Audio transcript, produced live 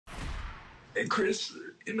And Chris,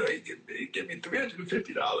 he gave me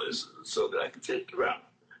 $350 so that I could take her out.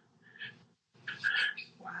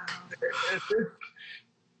 Wow.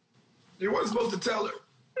 He wasn't supposed to tell her.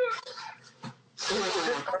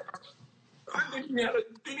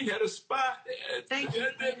 Then he had a spot at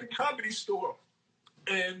the Comedy Store.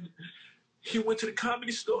 And he went to the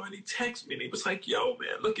Comedy Store and he texted me and he was like, yo,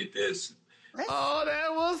 man, look at this. Oh,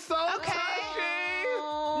 that was so touching.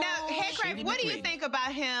 Now, Headcraft, what do you think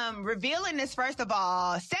about him revealing this, first of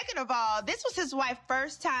all? Second of all, this was his wife's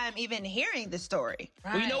first time even hearing the story.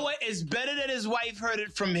 Right. Well, you know what? It's better that his wife heard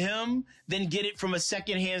it from him than get it from a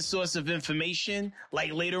secondhand source of information,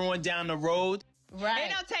 like later on down the road. Right.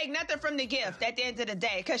 It don't take nothing from the gift at the end of the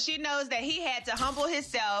day, because she knows that he had to humble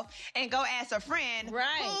himself and go ask a friend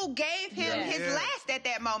who gave him his last at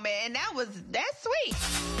that moment, and that's sweet.